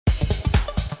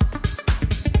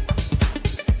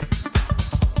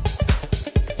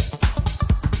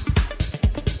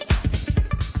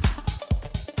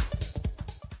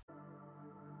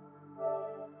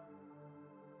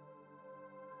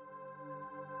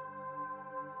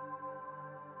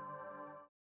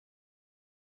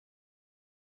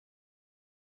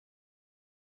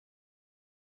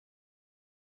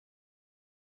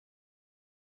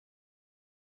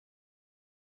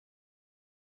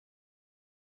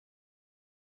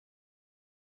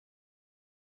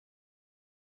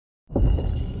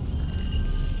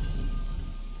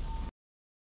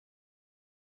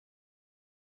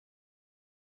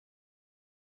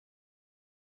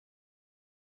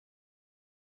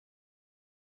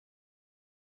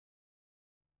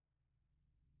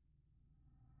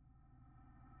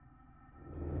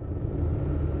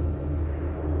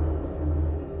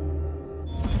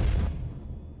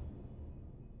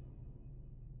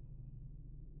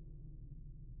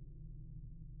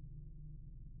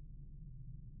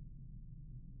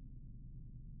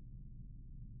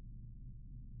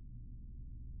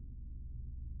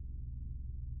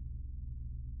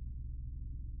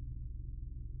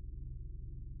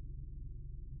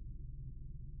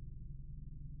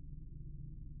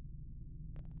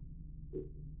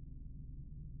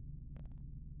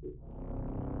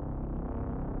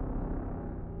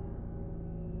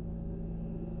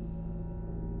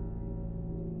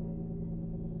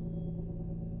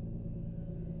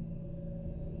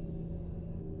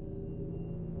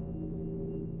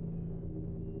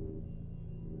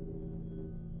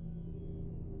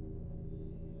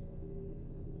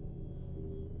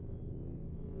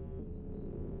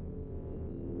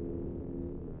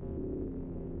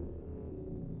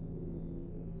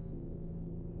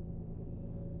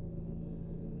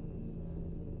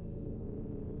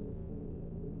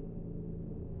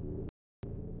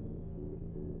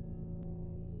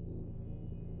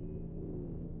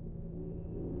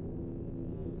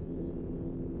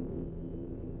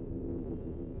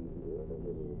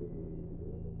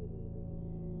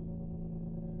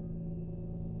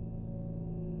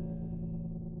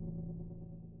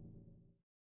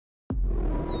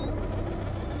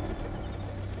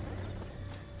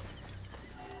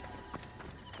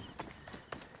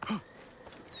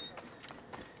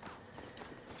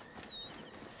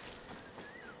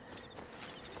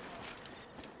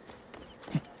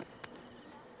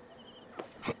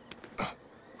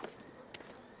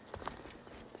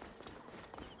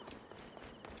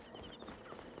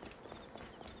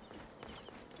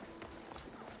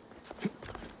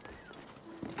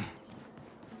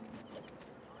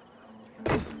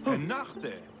En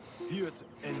nachte, hiert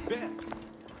en berg.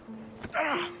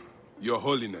 Your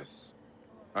Holiness,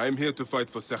 I am here to fight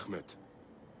for Sekhmet.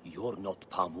 You're not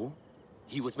Pamu.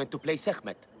 He was meant to play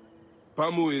Sekhmet.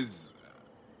 Pamu is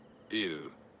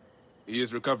ill. He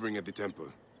is recovering at the temple.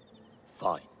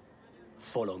 Fine.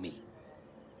 Follow me.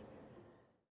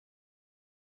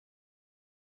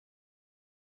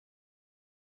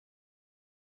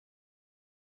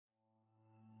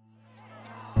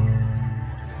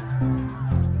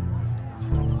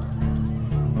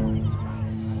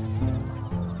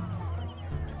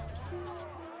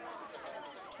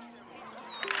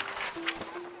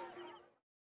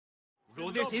 Though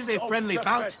this is a friendly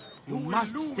bout, you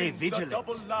must stay vigilant.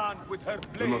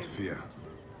 Do not fear.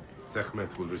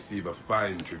 Sekhmet will receive a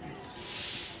fine tribute.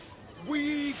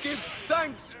 We give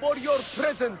thanks for your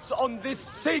presence on this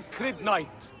sacred night.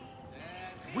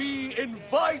 We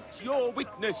invite your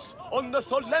witness on the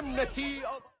solemnity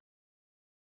of...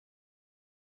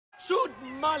 Should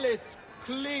malice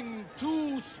cling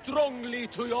too strongly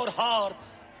to your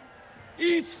hearts,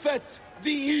 Isfet,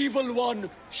 the evil one,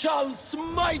 shall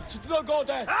smite the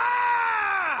goddess.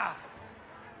 Ah!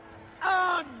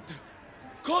 And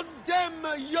condemn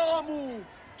Yamu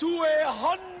to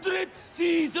 100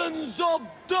 seasons of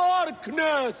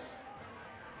darkness.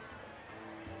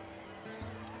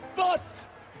 But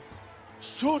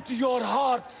should your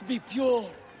hearts be pure,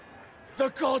 the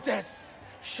goddess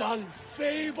shall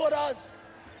favor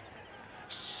us,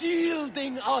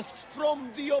 shielding us from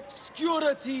the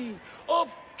obscurity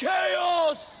of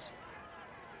chaos.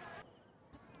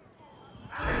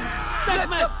 Sekhmet, Let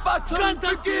the battle grant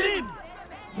us begin!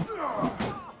 to live!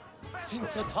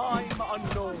 Since a time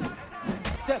unknown,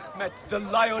 Sekhmet the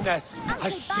lioness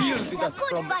has shielded us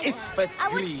from Isfet's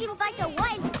greed.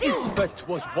 Isfet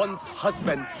was once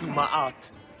husband to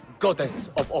Ma'at, goddess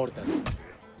of order.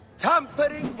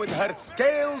 Tampering with her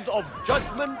scales of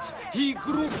judgment, he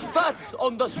grew fat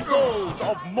on the souls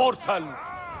of mortals.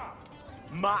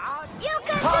 Ma'at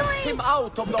cast him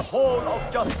out of the hall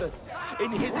of justice.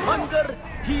 In his hunger,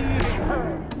 he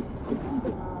returned.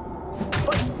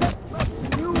 But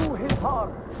Sekhmet knew his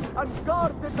heart and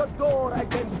guarded the door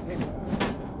against him.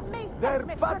 Their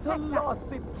battle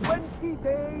lasted 20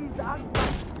 days and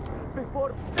nights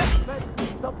before Sekhmet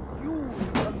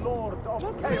subdued the Lord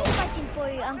of Chaos. Fighting for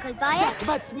you, Uncle Bayer.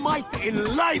 Sekhmet's might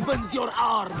enlivens your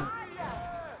arm.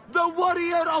 The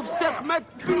warrior of Sekhmet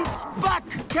beats back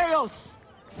chaos.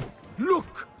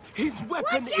 Look, his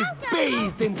weapon is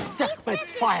bathed in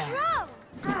Sekhmet's fire.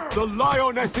 The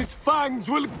lioness's fangs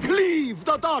will cleave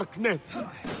the darkness.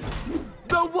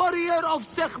 The warrior of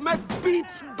Sekhmet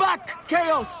beats back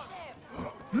chaos!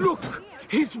 Look!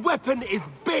 His weapon is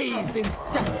bathed in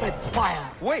Sekhmet's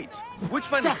fire! Wait, which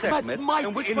one is Sekhmet's Sekhmet might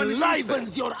and which one is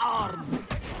enlivens Isfet? your arm!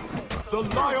 The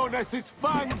lioness's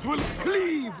fangs will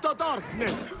cleave the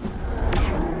darkness!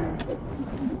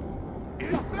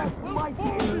 Sekhmet's might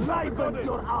enlivens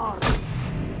your arm!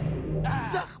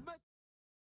 Sekhmet...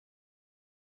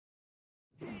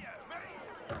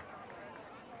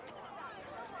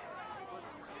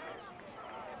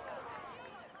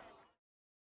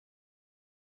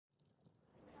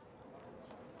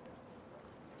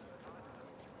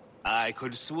 I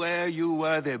could swear you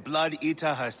were the Blood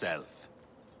Eater herself.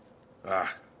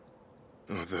 Ah.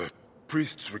 Oh, the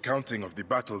priest's recounting of the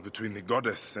battle between the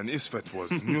goddess and Isfet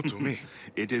was new to me.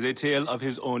 It is a tale of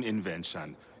his own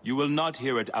invention. You will not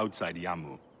hear it outside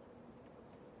Yamu.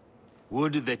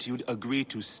 Would that you'd agree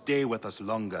to stay with us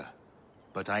longer.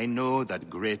 But I know that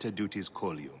greater duties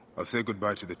call you. I'll say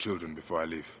goodbye to the children before I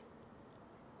leave.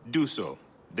 Do so.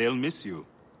 They'll miss you.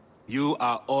 You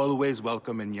are always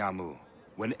welcome in Yamu,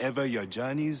 whenever your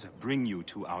journeys bring you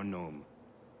to our gnome.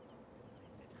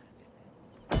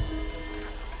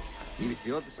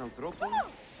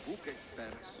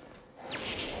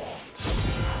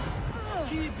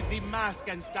 Keep the mask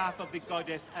and staff of the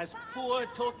goddess as poor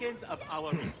tokens of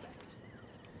our respect.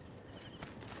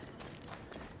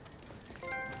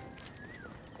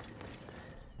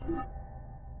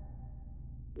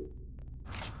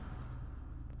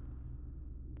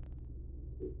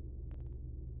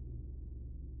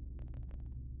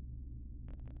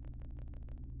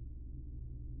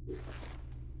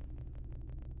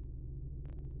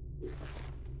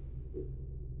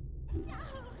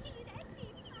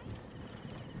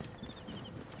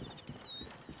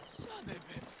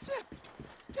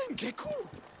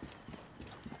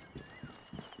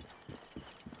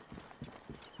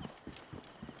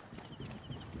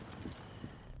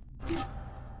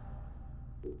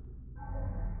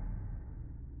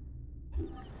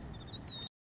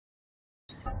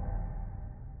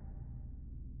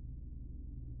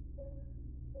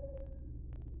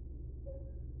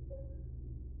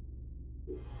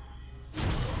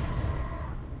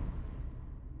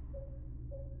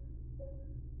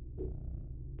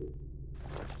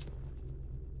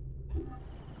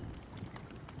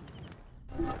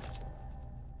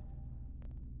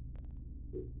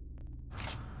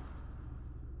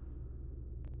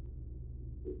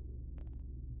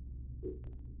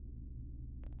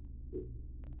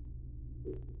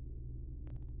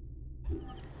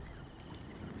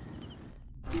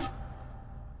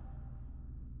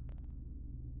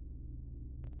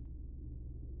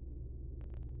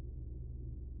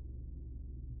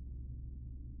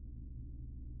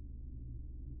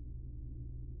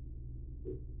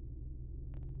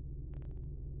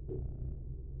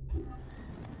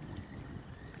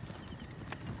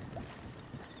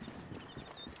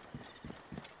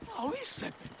 Oh,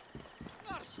 Isfet!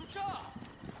 Narsucha!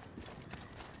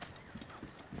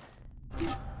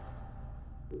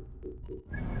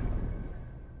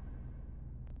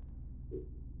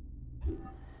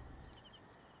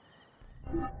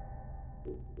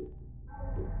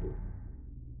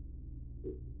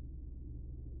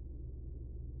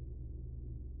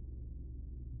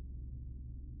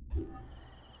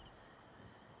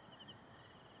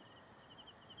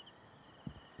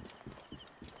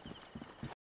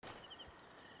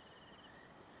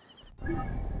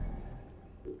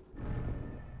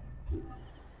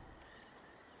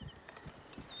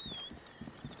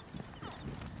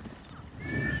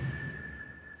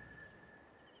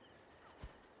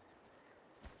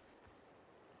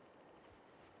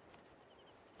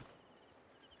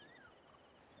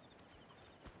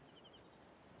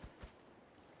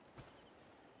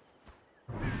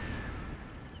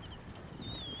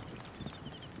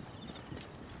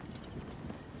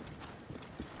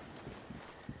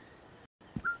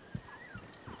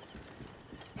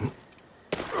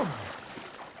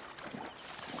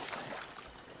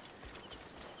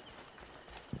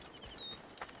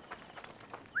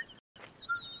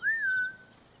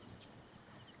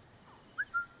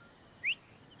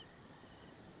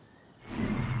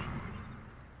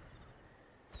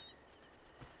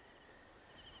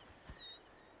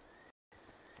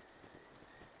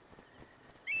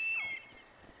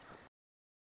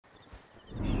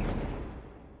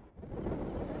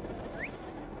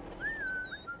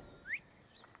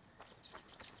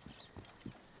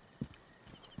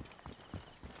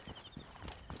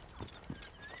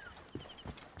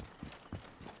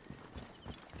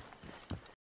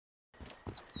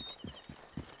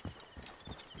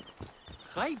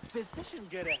 High position,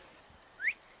 Gere.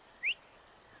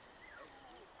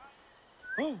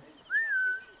 We're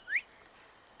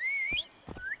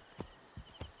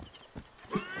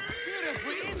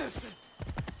innocent.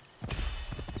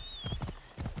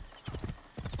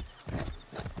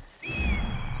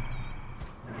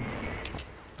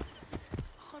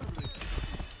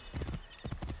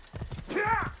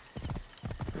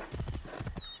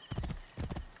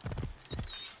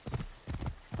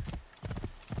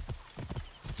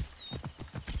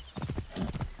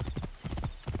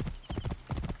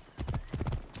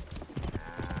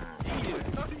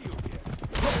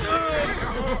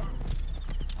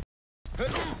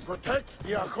 Protect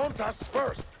the Archontas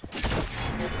first!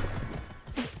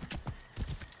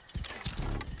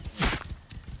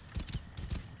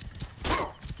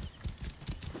 Whoa.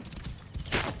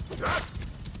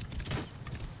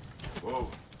 Whoa.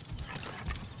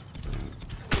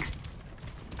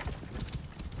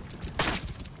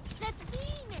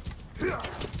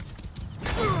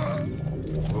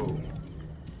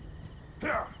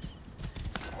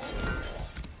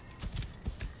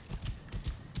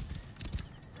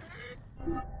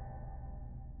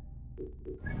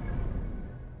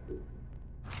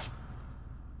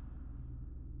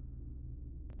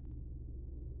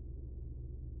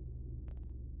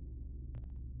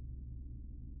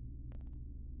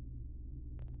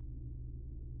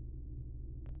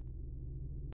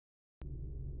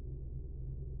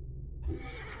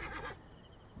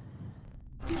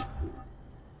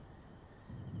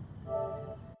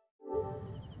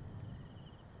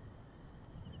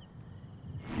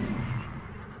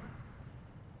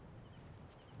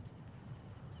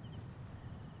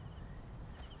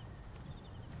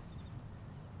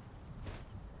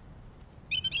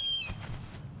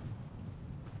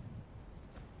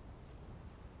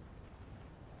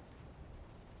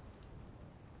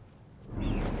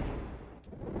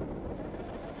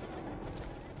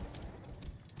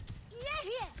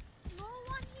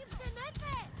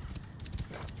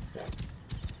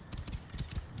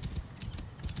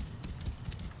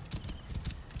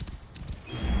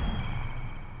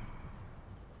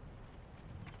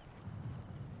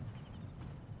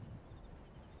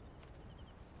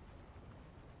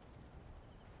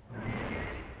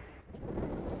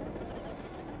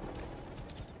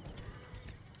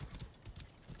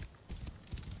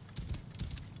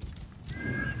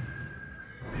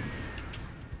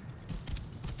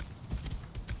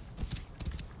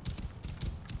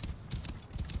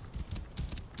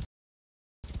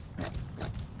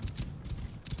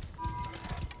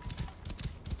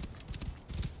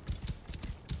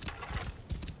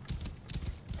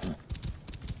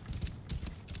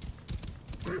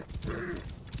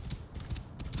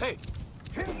 Hey!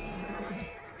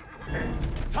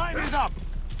 Time is up!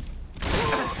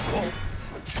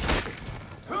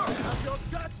 Have your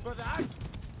guts for that!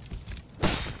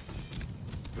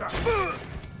 Whoa.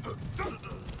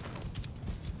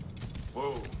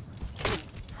 Whoa.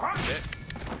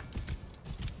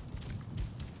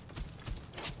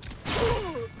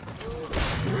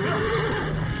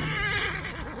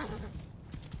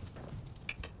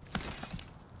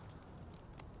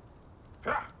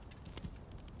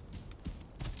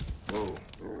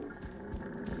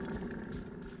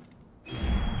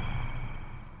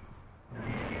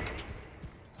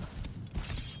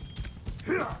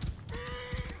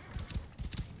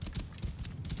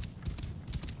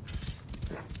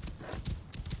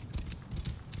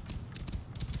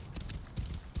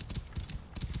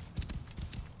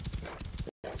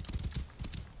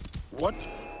 What?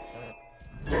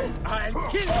 I'll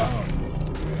kill you!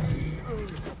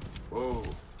 Whoa.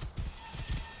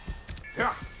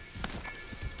 Yeah.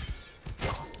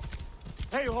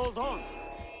 Hey, hold on!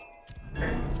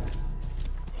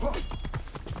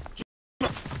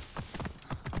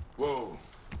 Whoa.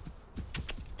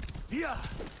 Yeah!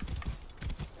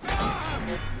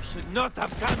 You should not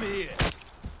have come here!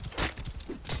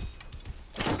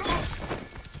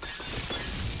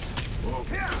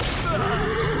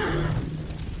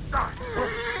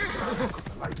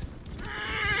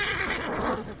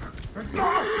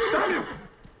 Damn you!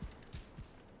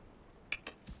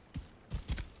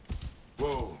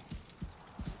 Whoa.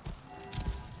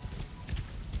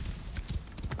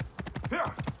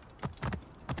 Yeah.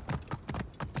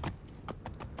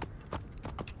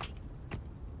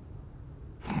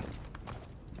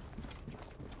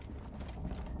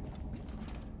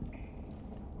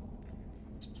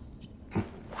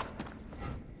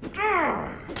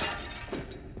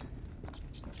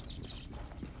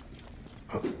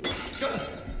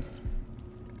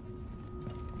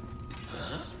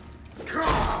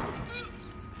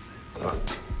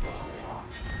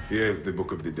 Here is the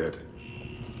Book of the Dead.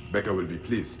 Becca will be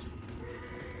pleased.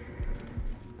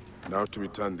 Now to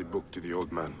return the book to the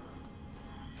old man.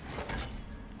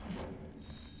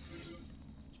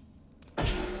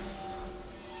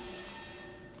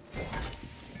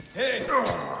 Hey!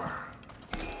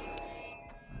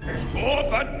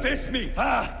 Stop and face me!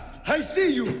 Ah! I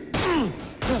see you!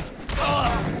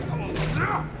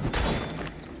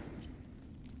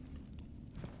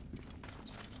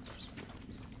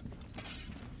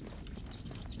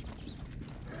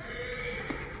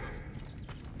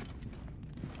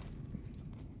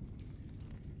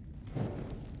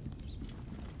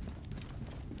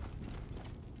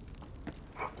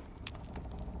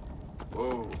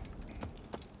 Whoa.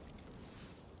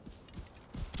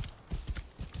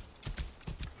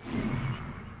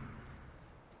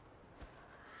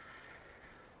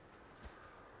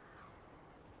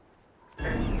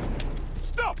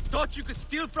 Stop! Thought you could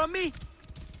steal from me?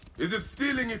 Is it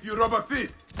stealing if you rob a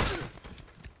thief?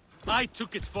 I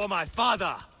took it for my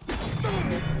father.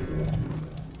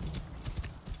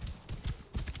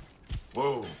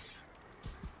 Whoa.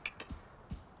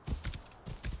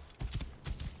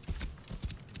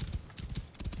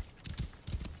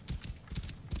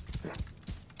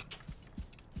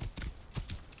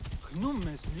 No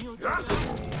mess, Neo.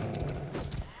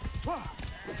 Whoa.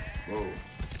 Whoa.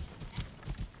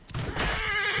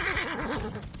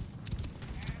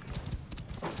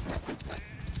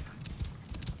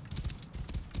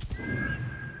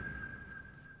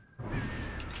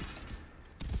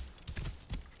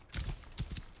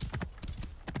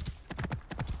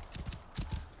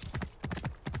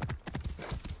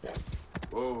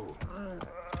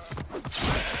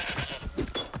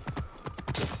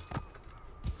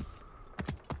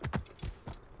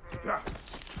 Yeah.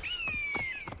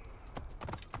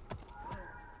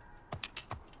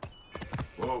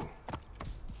 Whoa.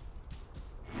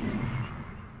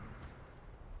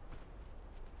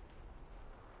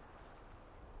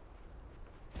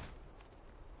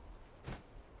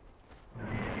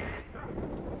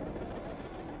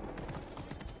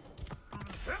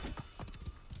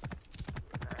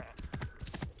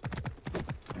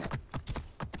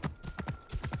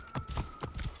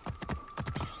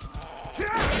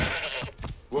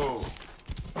 Whoa.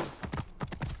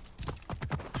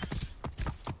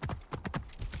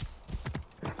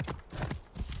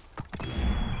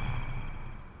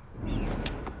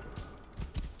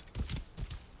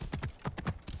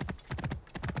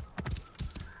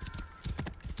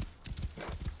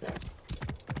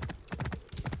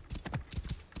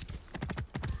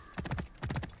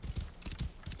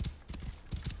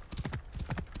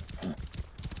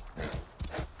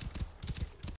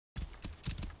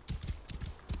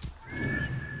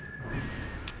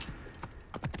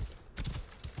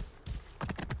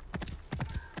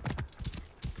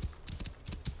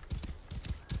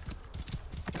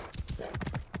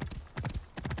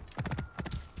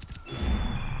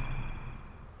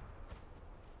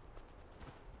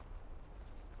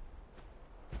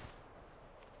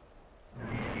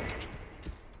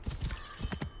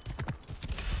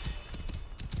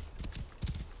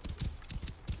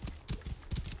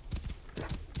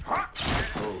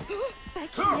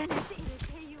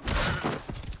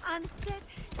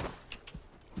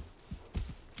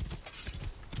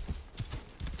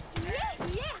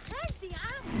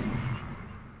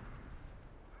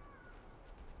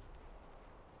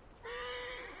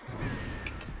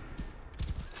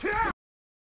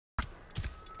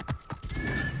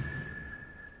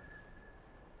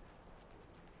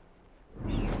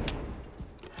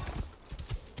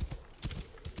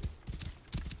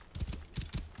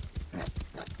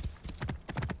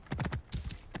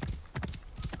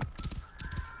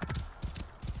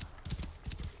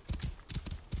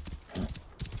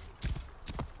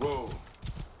 Whoa.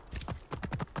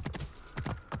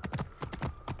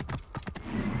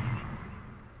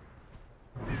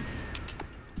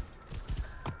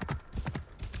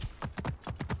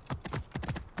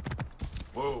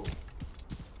 Whoa.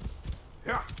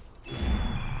 Yeah.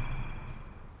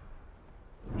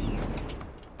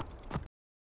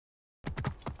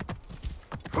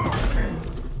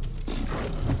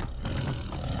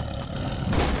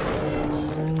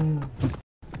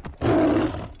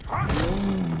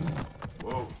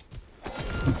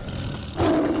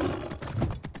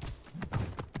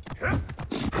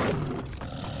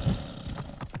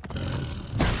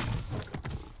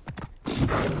 Whoa.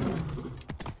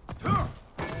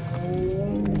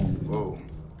 Whoa.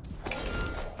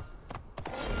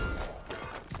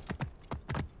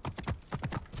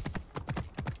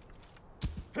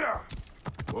 Yeah.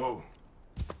 Whoa.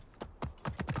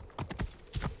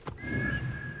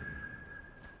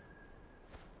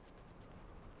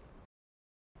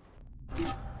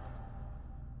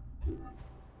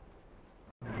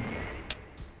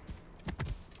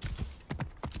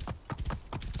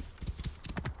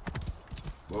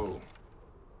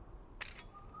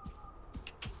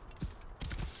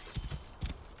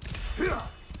 Whoa.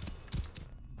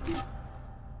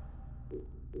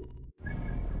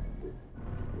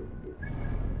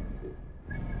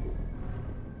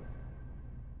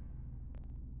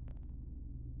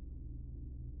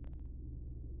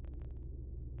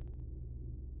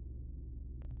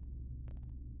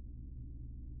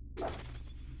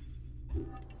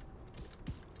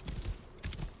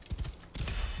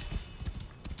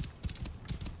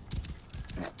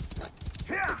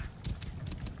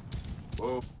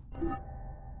 Whoa.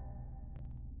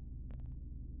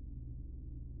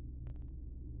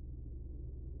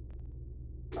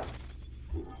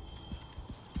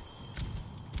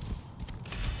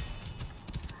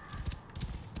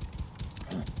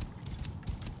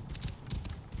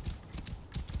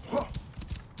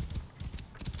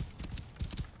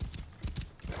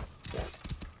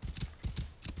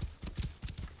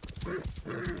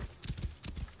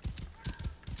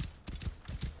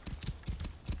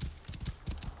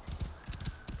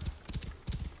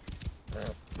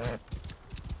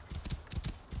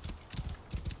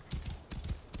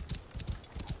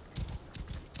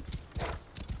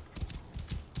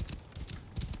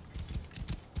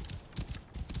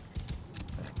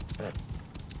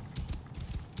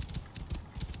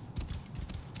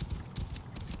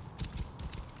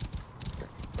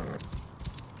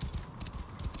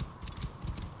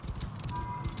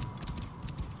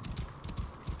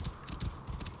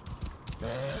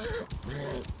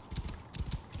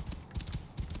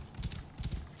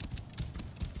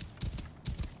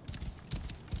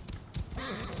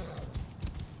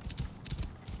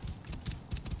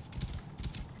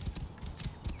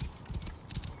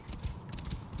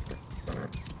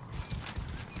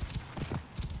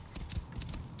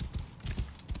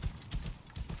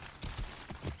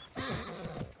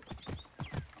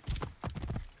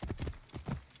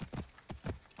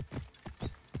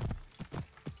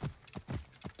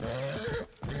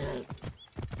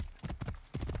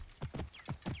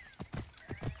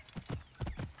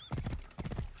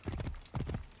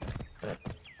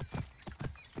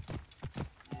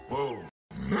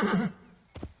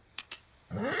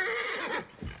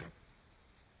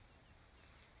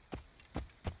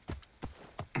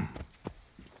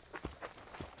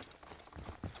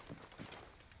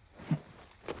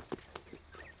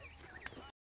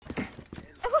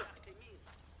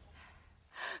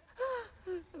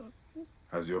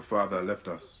 Has your father left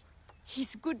us?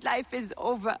 His good life is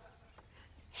over.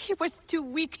 He was too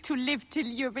weak to live till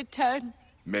you return.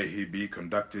 May he be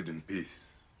conducted in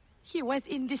peace. He was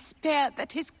in despair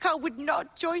that his car would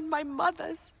not join my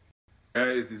mother's.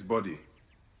 Where is his body?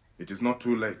 It is not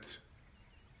too late.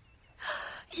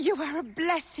 You are a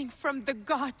blessing from the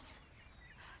gods.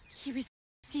 He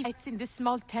received rites in the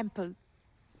small temple.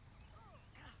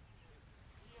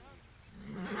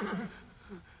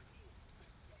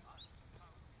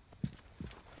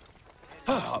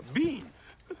 Ah, Bean!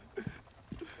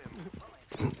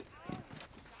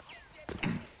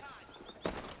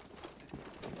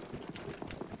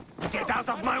 Get out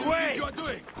of my way! You are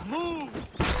doing? Move!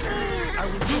 I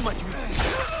will do my duty.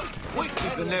 Wait,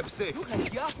 keep the neb safe.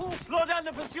 Slow down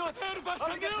the pursuit!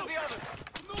 I'll get to the others!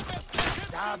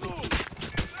 Sabe!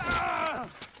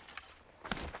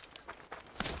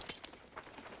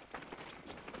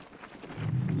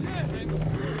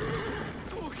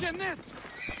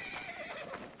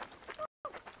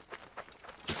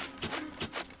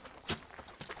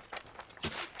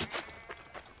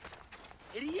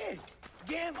 ريال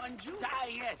جيم انجو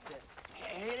تعايات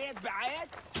هيريت بعايات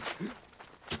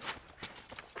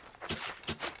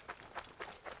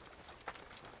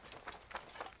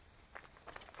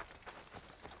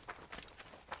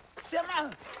سمع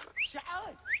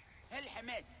شعات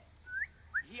هالحماد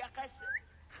هي قس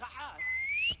خعات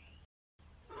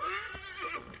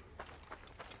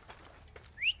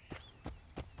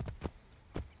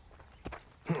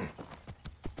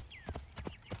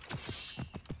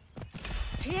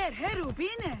هير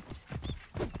وبينت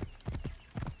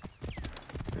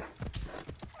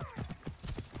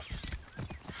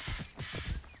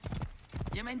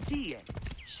يمنتية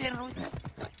شروت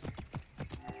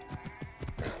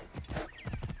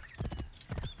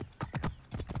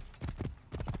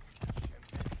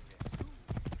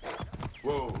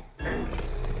Whoa.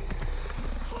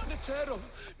 خانة شارو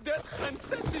دات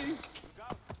خنستي.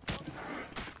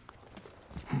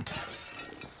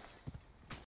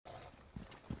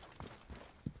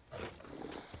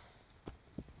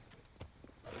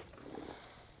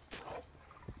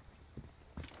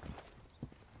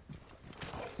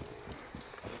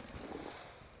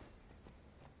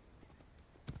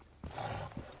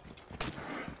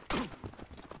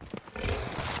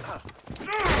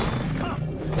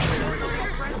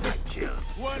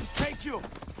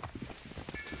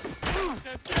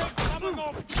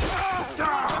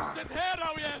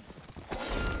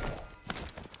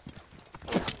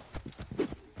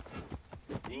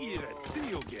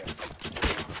 here.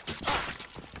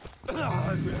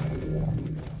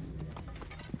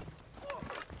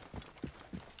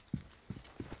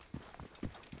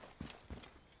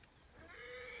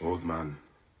 Old man,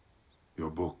 your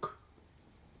book.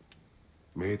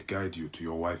 May it guide you to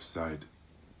your wife's side.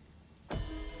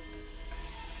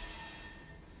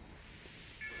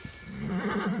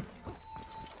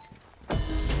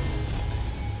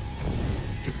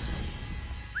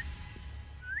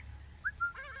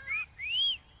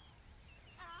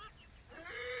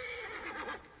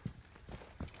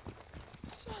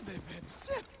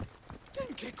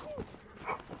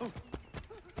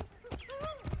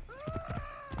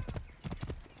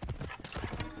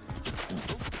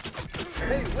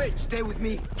 Hey, wait, stay with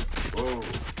me. Oh.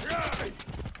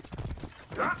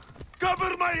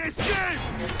 Cover my escape!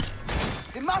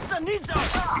 The master needs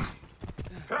us!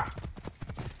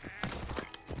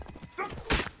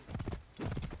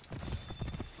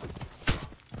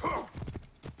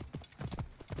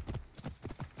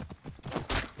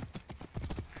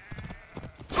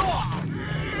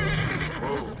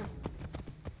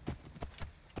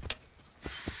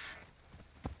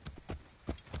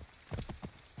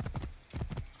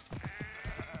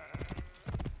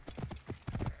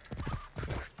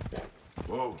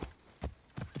 Whoa.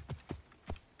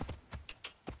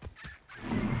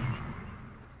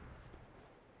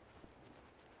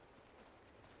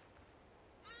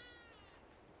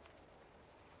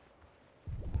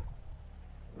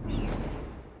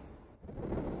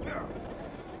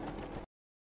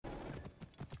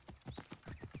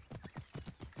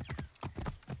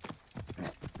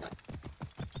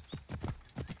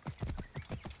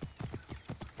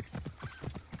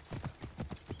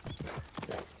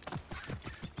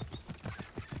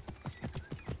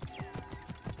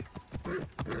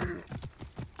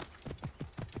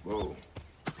 Whoa.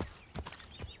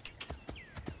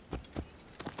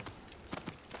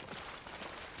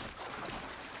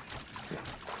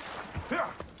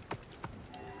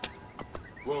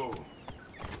 Whoa.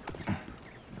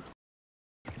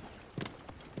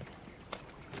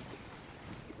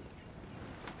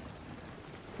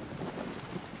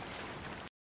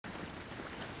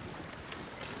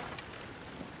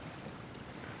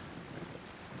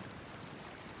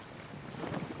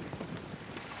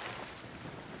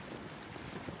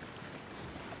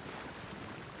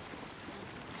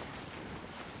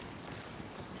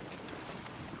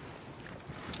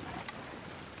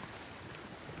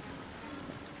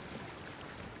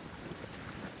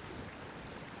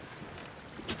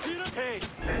 Hey,